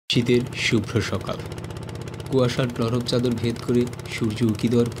শীতের শুভ্র সকাল, কুয়াশার নরম চাদর ভেদ করে সূর্য উঁকি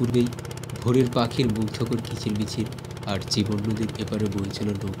দেওয়ার পূর্বেই ভোরের পাখির মুগ্ধকর কিচিরমিচির আর জীবন নদীর এপারে বয়ে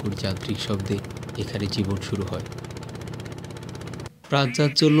চলা নৌকোর যান্ত্রিক শব্দে এখানে জীবন শুরু হয়।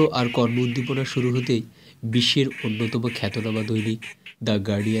 প্রাণচাঞ্চল্য আর কর্ম উদ্দীপনা শুরু হতেই বিশ্বের অন্যতম খ্যাতনামা দৈনিক দ্য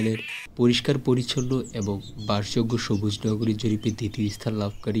গার্ডিয়ানের পরিষ্কার পরিচ্ছন্ন এবং বাসযোগ্য সবুজ নগরীর জরিপে দ্বিতীয় স্থান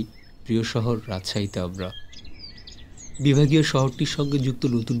লাভকারী প্রিয় শহর রাজশাহীতে আমরা। বিভাগীয় শহরটির সঙ্গে যুক্ত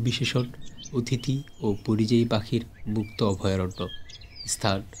নতুন বিশেষণ অতিথি ও পরিযায়ী পাখির মুক্ত অভয়ারণ্য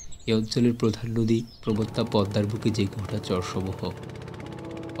স্থান, এ অঞ্চলের প্রধান নদী প্রবত্তা পদ্মার বুকে জেগে ওঠা চরসমূহ।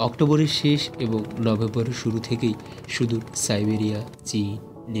 অক্টোবরের শেষ এবং নভেম্বরের শুরু থেকেই সুদূর সাইবেরিয়া, চীন,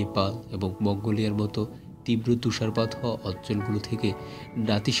 নেপাল এবং মঙ্গোলিয়ার মতো তীব্র তুষারপাত হওয়া অঞ্চলগুলো থেকে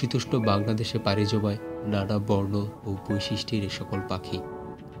নাতিশীতোষ্ণ বাংলাদেশে পাড়ি জমায় নানা বর্ণ ও বৈশিষ্ট্যের এ সকল পাখি।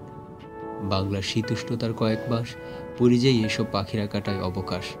 বাংলার শীতোষ্ণতার কয়েক মাস পরিযায়ী এসব পাখিরা কাটায়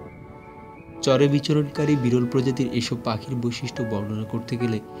অবকাশ। চরে বিচরণকারী বিরল প্রজাতির এসব পাখির বৈশিষ্ট্য বর্ণনা করতে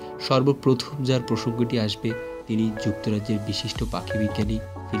গেলে সর্বপ্রথম যার প্রসঙ্গটি আসবে তিনি যুক্তরাজ্যের বিশিষ্ট পাখি বিজ্ঞানী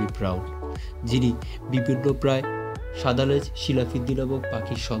ফিলিপ ব্রাউন, যিনি বিভিন্ন প্রায় সাদালেজ শিলাফিদ্দি নামক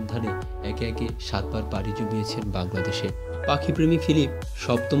পাখির সন্ধানে একে একে 7 বার পাড়ি জমিয়েছেন বাংলাদেশে। পাখিপ্রেমী ফিলিপ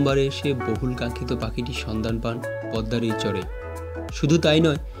সপ্তমবারে এসে বহুল কাঙ্ক্ষিত পাখিটির সন্ধান পান পদ্মার এই চরে। শুধু তাই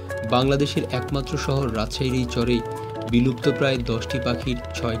নয়, বাংলাদেশের একমাত্র শহর রাজশাহীর এই চরেই বিলুপ্ত প্রায় 10টি পাখির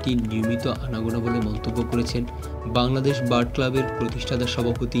 6টি নিয়মিত আনাগোনা বলে মন্তব্য করেছেন বাংলাদেশ বার্ড ক্লাবের প্রতিষ্ঠাতা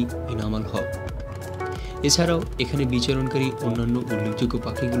সভাপতি ইনামাল হক। এছাড়াও এখানে বিচরণকারী অন্যান্য উল্লেখযোগ্য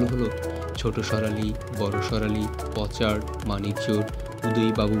পাখিগুলো হলো ছোট সরালি, বড় সরালি, পচার্ড, মানিকচোর,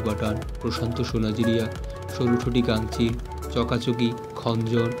 উদয়ী বাবুবাটান, প্রশান্ত সোনাজিরিয়া, সরুঠোঁটি কাংচিল, চকাচকি,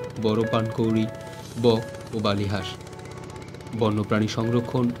 খঞ্জন, বড় পানকৌড়ি, বক ও বালিহাঁস। বন্যপ্রাণী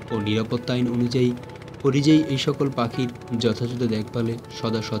সংরক্ষণ ও নিরাপত্তা আইন অনুযায়ী পরিযায়ী এই সকল পাখির যথাযথ দেখভালে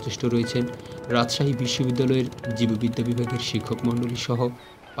সদা সচেষ্ট রয়েছেন রাজশাহী বিশ্ববিদ্যালয়ের জীববিদ্যা বিভাগের শিক্ষক মণ্ডলী সহ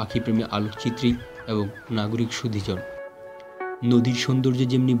পাখিপ্রেমী আলোকচিত্রী এবং নাগরিক সুধীজন। নদীর সৌন্দর্য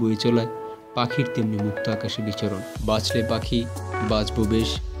যেমনি বয়ে চলায়, পাখির তেমনি মুক্ত আকাশে বিচরণ। বাঁচলে পাখি, বাঁচব বেশ,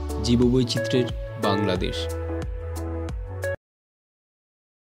 জীববৈচিত্র্যের বাংলাদেশ।